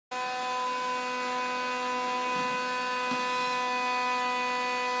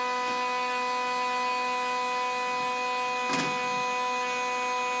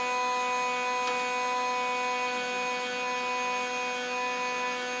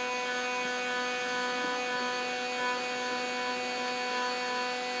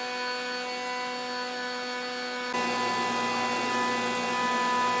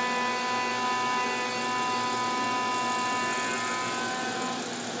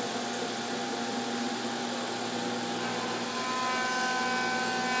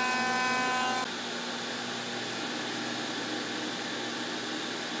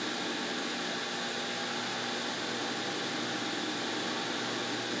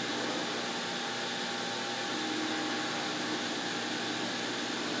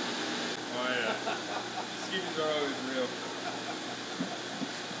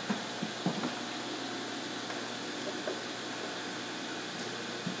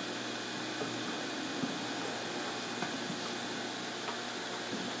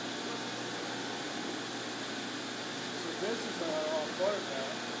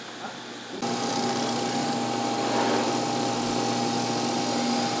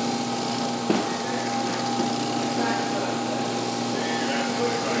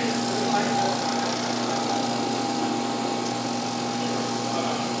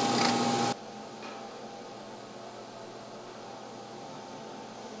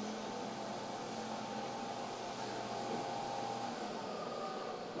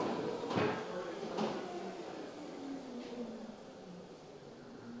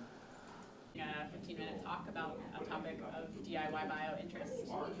15-minute talk about a topic of DIY bio interest,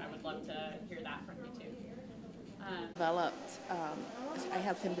 I would love to hear that from you too. Developed, I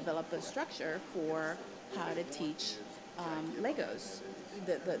helped him develop a structure for how to teach Legos,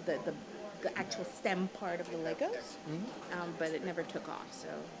 the actual STEM part of the Legos, but it never took off. So,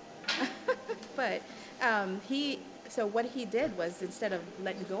 but so what he did was, instead of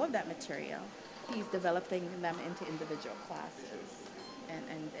letting go of that material, he's developing them into individual classes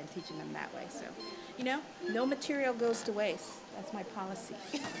and teaching them that way. So, no material goes to waste. That's my policy.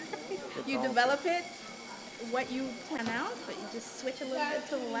 You develop it, what you plan out, but you just switch a little bit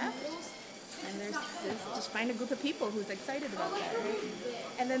to the left, and there's just find a group of people who's excited about that, right?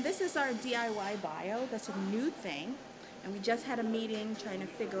 And then this is our DIY bio. That's a new thing, and we just had a meeting trying to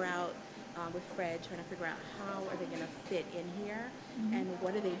figure out with Fred, trying to figure out how are they going to fit in here, and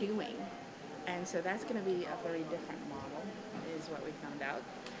what are they doing. And so that's going to be a very different model, is what we found out.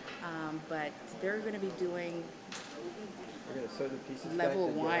 But they're going to be doing level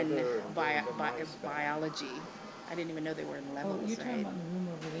 1 biology. I didn't even know they were in levels. Oh, you're talking about the room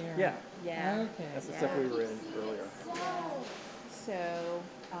over there. Yeah. Yeah. Okay. That's the stuff we were in earlier. So,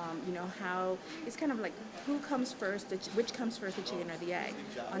 how it's kind of like who comes first, which comes first, the chicken or the egg.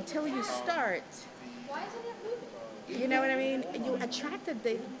 Until you start, you know what I mean? You attracted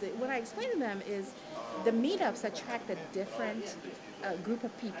what I explained to them is the meetups attract a different group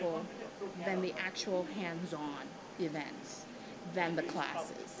of people than the actual hands-on events, than the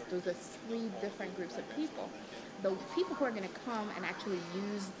classes. Those are 3 different groups of people. The people who are going to come and actually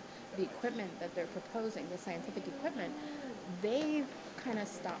use the equipment that they're proposing, the scientific equipment, they've kind of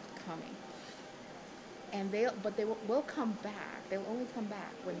stopped coming. And they will come back. They'll only come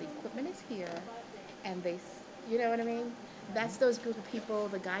back when the equipment is here, and you know what I mean? That's those group of people.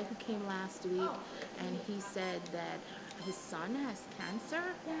 The guy who came last week, and he said that his son has cancer,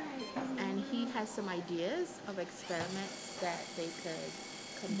 and he has some ideas of experiments that they could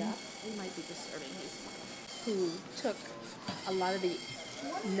conduct. We might be disturbing his mom, who took a lot of the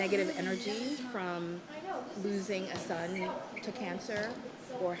negative energy from losing a son to cancer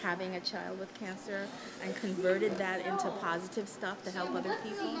or having a child with cancer and converted that into positive stuff to help other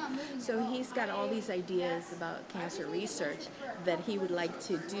people. So he's got all these ideas about cancer research that he would like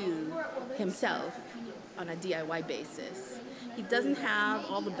to do himself on a DIY basis. He doesn't have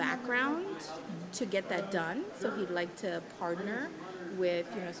all the background to get that done, so he'd like to partner with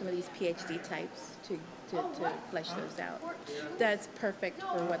some of these PhD types to flesh those out. That's perfect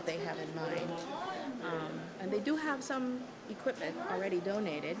for what they have in mind. And they do have some equipment already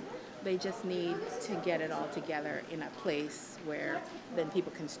donated. They just need to get it all together in a place where then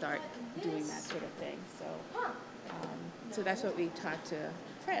people can start doing that sort of thing. So that's what we talked to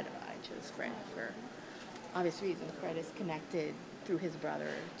Fred about. I chose Fred for obvious reasons. Fred is connected through his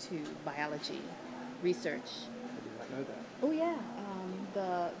brother to biology research. I did not know that. Oh yeah,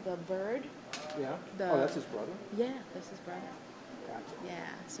 the bird. Yeah? That's his brother? Yeah, that's his brother. Gotcha. Yeah,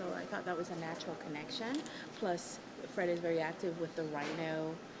 so I thought that was a natural connection. Plus, Fred is very active with the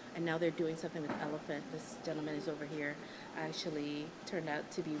rhino, and now they're doing something with elephant. This gentleman is over here, actually turned out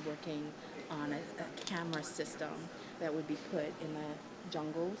to be working on a camera system that would be put in the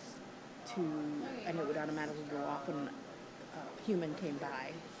jungles and it would automatically go off when a human came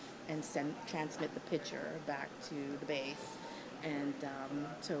by and transmit the picture back to the base, and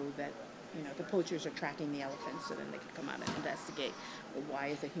so that the poachers are tracking the elephants, so then they can come out and investigate, well, why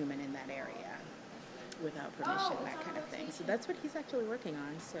is a human in that area without permission, that kind of thing. So that's what he's actually working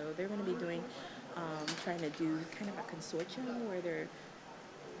on. So they're going to be doing, trying to do kind of a consortium where they're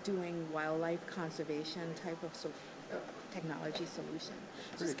doing wildlife conservation type of technology solution.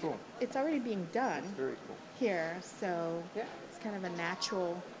 Pretty cool. It's already being done Very cool. here, so Yeah. it's kind of a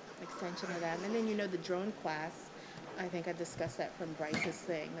natural extension of that. And then the drone class, I think I discussed that from Bryce's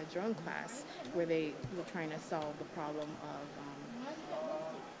thing, the drone class, where they were trying to solve the problem of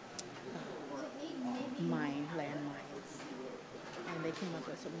landmines. And they came up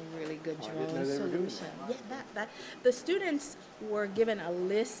with some really good I didn't know drone they were doing solution. Yeah, the students were given a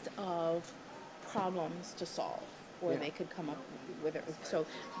list of problems to solve, or they could come up with it. So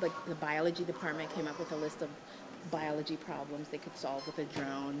like the biology department came up with a list of biology problems they could solve with a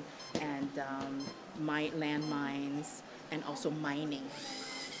drone, and landmines, and also mining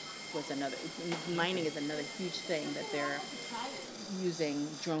was another. Mining is another huge thing that they're using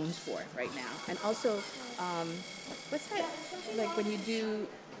drones for right now. And also, what's that, like when you do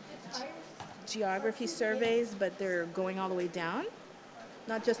geography surveys, but they're going all the way down?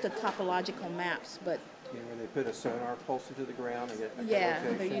 Not just the topological maps, but You know, where they put a sonar pulse into the ground and get Yeah,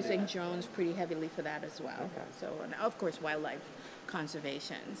 they're echolocation? using drones pretty heavily for that as well. Okay. So, and of course, wildlife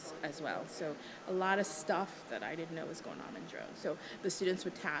conservations as well. So, a lot of stuff that I didn't know was going on in drones. So, the students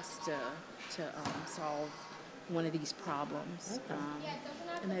were tasked to solve one of these problems.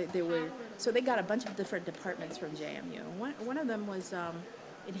 And they were, so they got a bunch of different departments from JMU. One of them was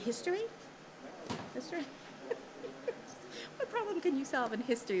in history. History? What problem can you solve in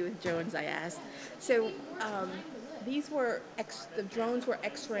history with drones, I asked. So the drones were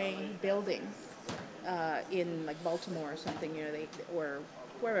x-raying buildings in like Baltimore or something, you know, or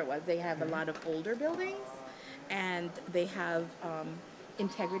wherever it was. They have a lot of older buildings and they have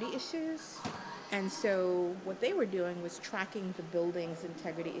integrity issues. And so what they were doing was tracking the building's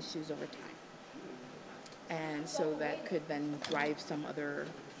integrity issues over time. And so that could then drive some other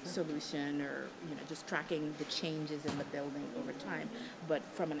solution, or you know, just tracking the changes in the building over time, but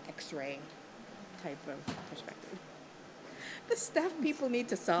from an X-ray type of perspective. The stuff people need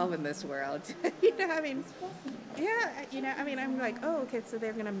to solve in this world. You know, I mean, yeah, you know, I mean, I'm like, oh, okay, so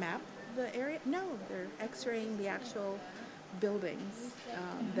they're gonna map the area? No, they're X-raying the actual buildings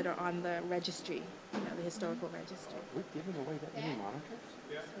that are on the registry, you know, the historical registry. We're giving away that many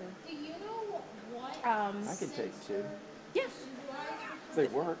monitors? Do you know what? I can take 2. Yes. If they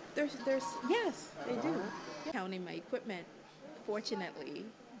work. There's yes, they do. Counting my equipment, fortunately,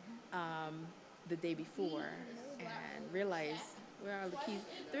 the day before, and realized where are all the keys.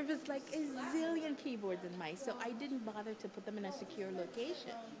 There was like a zillion keyboards and mice, so I didn't bother to put them in a secure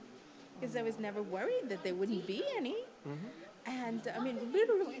location because I was never worried that there wouldn't be any. And I mean,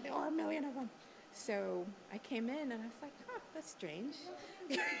 literally, there are a million of them. So I came in and I was like, huh, that's strange.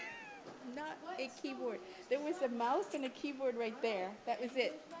 Not a keyboard. There was a mouse and a keyboard right there. That was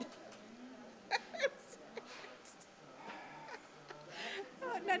it.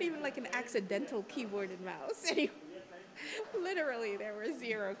 Not even like an accidental keyboard and mouse. Anyway, literally, there were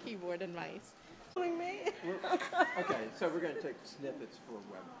 0 keyboard and mice. Okay, so we're going to take snippets for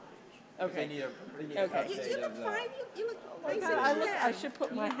a web page. Okay. They need an Okay. update You look of fine. You look nice and I sharp. should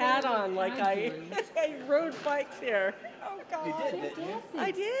put my hat on like I rode bikes here. Oh God. You did, didn't you?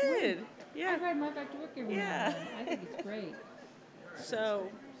 I did. I Yeah. ride my bike to work every Yeah. morning. I think it's great. So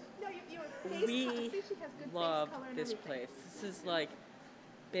No, your face we color. See, she has good face love color and this everything. place. This has like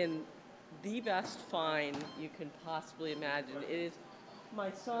been the best find you can possibly imagine. It is. My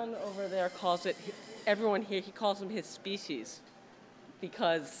son over there calls it. Everyone here, he calls them his species,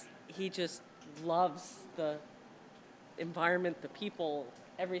 because he just loves the environment, the people,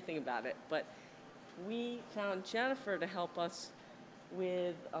 everything about it. But we found Jennifer to help us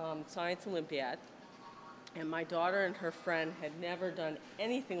with Science Olympiad, and my daughter and her friend had never done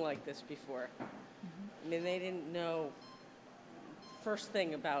anything like this before. I mean, they didn't know first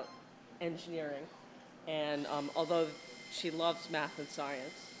thing about engineering, and although she loves math and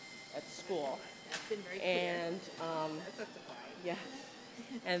science at school, That's been very clear. and That's a surprise. yeah,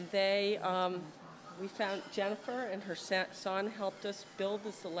 and we found Jennifer and her son helped us build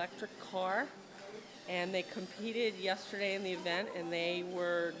this electric car, and they competed yesterday in the event, and they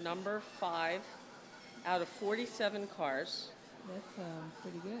were number 5 out of 47 cars, That's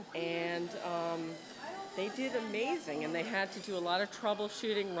pretty good. and they did amazing, and they had to do a lot of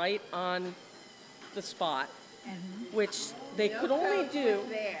troubleshooting right on the spot, which they could only do.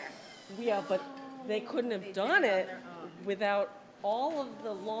 There. Yeah, but they couldn't have done it without all of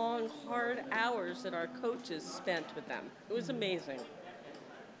the long, hard hours that our coaches spent with them. It was amazing.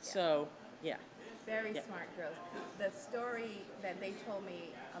 So, yeah. Very Yeah. smart girls. The story that they told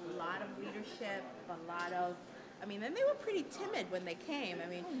me, a lot of leadership, a lot of, I mean, and they were pretty timid when they came. I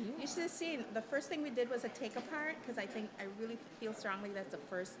mean, you should have seen, the first thing we did was a take apart, because I really feel strongly that's the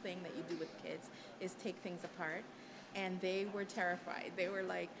first thing that you do with kids, is take things apart. And they were terrified. They were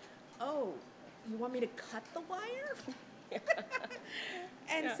like, oh, you want me to cut the wire?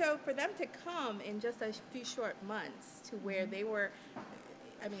 And so for them to come in just a few short months to where they were,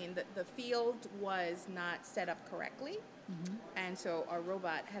 I mean, the field was not set up correctly. And so our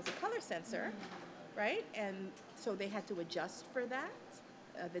robot has a color sensor, right? And so they had to adjust for that.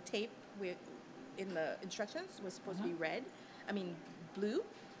 The tape in the instructions was supposed to be red, blue,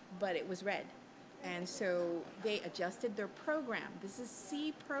 but it was red. And so they adjusted their program. This is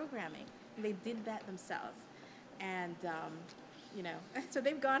C programming. And they did that themselves. And, you know, so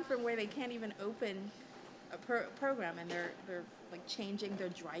they've gone from where they can't even open a program, and they're like changing their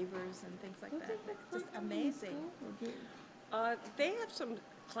drivers and things like that. Just amazing. They have some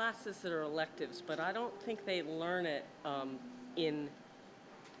classes that are electives, but I don't think they learn it in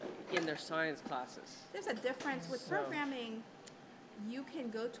their science classes. There's a difference with programming. You can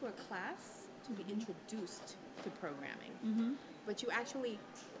go to a class to be introduced to programming. But you actually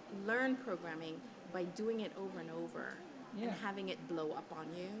learn programming by doing it over and over and Yeah. having it blow up on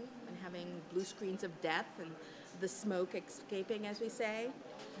you and having blue screens of death and the smoke escaping, as we say.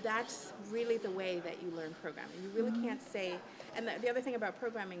 That's really the way that you learn programming. You really can't say, and the other thing about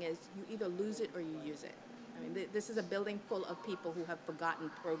programming is you either lose it or you use it. I mean, this is a building full of people who have forgotten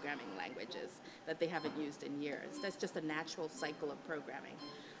programming languages that they haven't used in years. That's just a natural cycle of programming.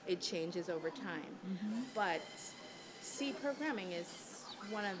 It changes over time. But C programming is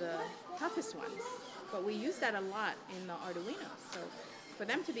one of the toughest ones. But we use that a lot in the Arduino. So for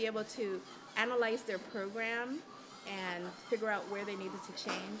them to be able to analyze their program and figure out where they needed to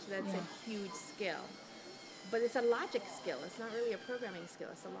change, that's a huge skill. But it's a logic skill. It's not really a programming skill.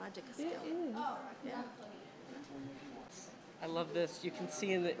 It's a logic skill. Yeah. I love this. You can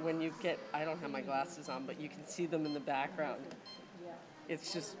see in the, when you get, I don't have my glasses on, but you can see them in the background.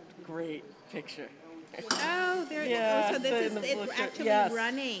 It's just great picture. Oh, there it Yeah, is. So this in is the blue it's shirt. actually Yes.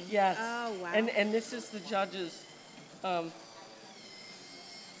 running. Yes. Oh, wow. And this is the judges.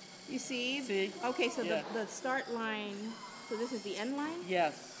 You see? See? Okay, so Yeah. the start line, so this is the end line?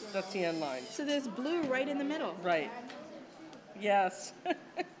 Yes, that's the end line. So there's blue right in the middle. Right. Yes.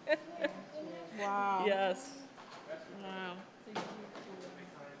 Wow. Yes. Wow.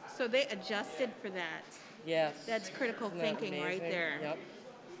 So they adjusted for that. Yes. That's critical Isn't that thinking right amazing? there. Yep.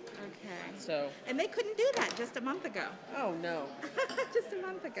 Okay. So. And they couldn't do that just a month ago. Oh no. Just a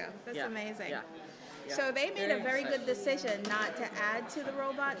month ago. That's Yeah, amazing. yeah, yeah. So they made a very exciting. good decision not to add to the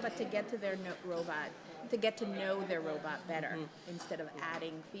robot, but to get to their robot, to get to know their robot better instead of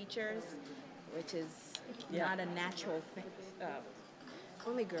adding features, which is Yeah. not a natural thing.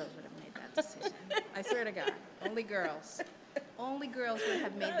 Only girls would have made that decision. I swear to God, only girls. Only girls would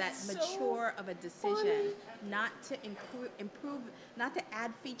have made That's that so mature of a decision, not to improve, not to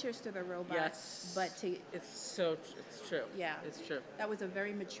add features to the robot, Yes. but to. It's true. Yeah. It's true. That was a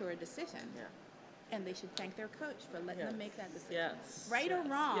very mature decision. Yeah. And they should thank their coach for letting them Yes. make that decision. Yes. Right or yes,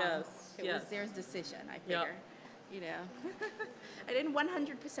 wrong, Yes. it yes. was their decision, I Yep. figure. You know, I didn't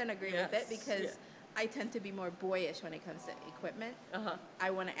 100% agree with it Yes, because yeah. I tend to be more boyish when it comes to equipment. Uh-huh.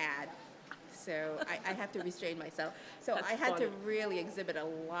 I want to add. So I have to restrain myself. So That's I had to funny. really exhibit a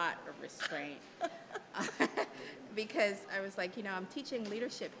lot of restraint because I was like, you know, I'm teaching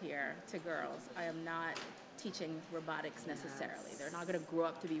leadership here to girls. I am not teaching robotics necessarily. They're not going to grow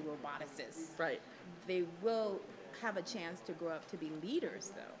up to be roboticists. Right. They will have a chance to grow up to be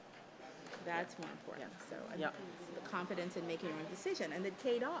leaders, though. That's more important. So and Yep. the confidence in making your own decision, and it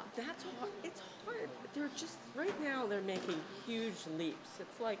paid off. That's hard. It's hard. They're just right now. They're making huge leaps.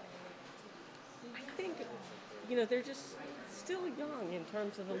 It's like I think, you know, they're just still young in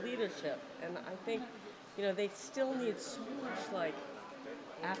terms of the leadership, and I think, you know, they still need so much like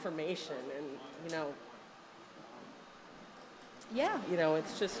affirmation, and Yeah. you know,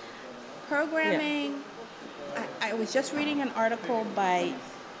 it's just Programming. I was just reading an article by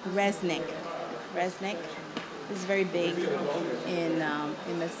Resnick. Resnick is very big in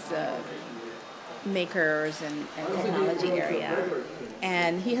this makers and technology area.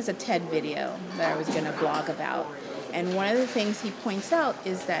 And he has a TED video that I was going to blog about. And one of the things he points out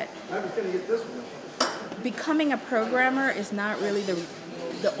is that becoming a programmer is not really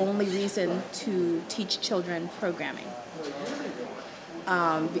the only reason to teach children programming.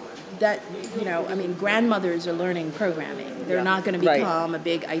 That, you know, I mean, grandmothers are learning programming. They're not going to Right. become a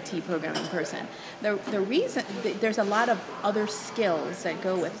big IT programming person. The reason, there's a lot of other skills that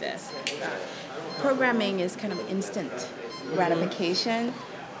go with this. Programming is kind of instant gratification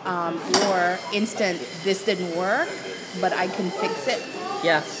or instant, this didn't work, but I can fix it.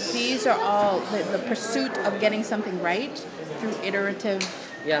 yes, These are all the pursuit of getting something right through iterative.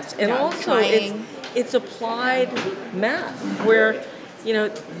 yes, and Yeah, also trying. it's applied math where, you know,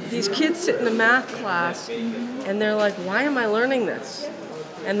 these kids sit in a math class and they're like, why am I learning this?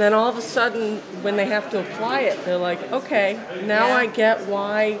 And then all of a sudden, when they have to apply it, they're like, okay, now Yeah. I get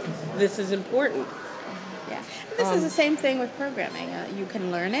why this is important. Yeah, this is the same thing with programming. You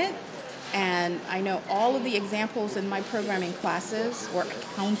can learn it, and I know all of the examples in my programming classes were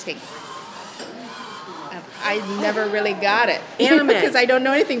accounting. And I never really got it Anime. because I don't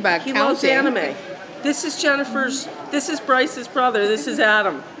know anything about He accounting. loves anime. This is Bryce's brother. This is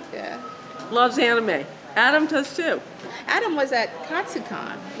Adam. Yeah. Loves anime. Adam does too. Adam was at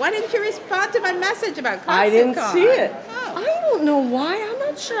Katsucon. Why didn't you respond to my message about Katsucon? I didn't see it. Oh. I don't know why. I'm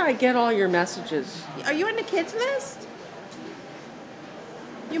not sure I get all your messages. Are you on the kids list?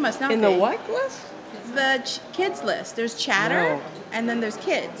 You must not In be. the what list? The kids list. There's chatter, No. and then there's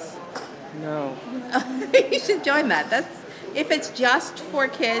kids. No. You should join that. If it's just for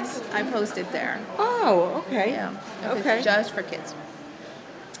kids, I post it there. Oh, okay. Yeah. If Okay. it's just for kids.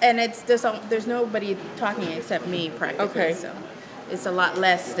 And there's nobody talking except me practically. Okay. So it's a lot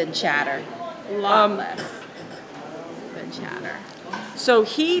less than chatter. A lot less than chatter. So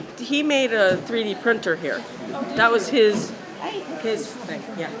he made a 3D printer here. That was his thing.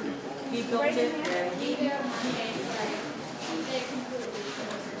 Yeah. He built it and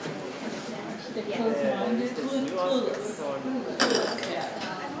They're close-minded, clueless.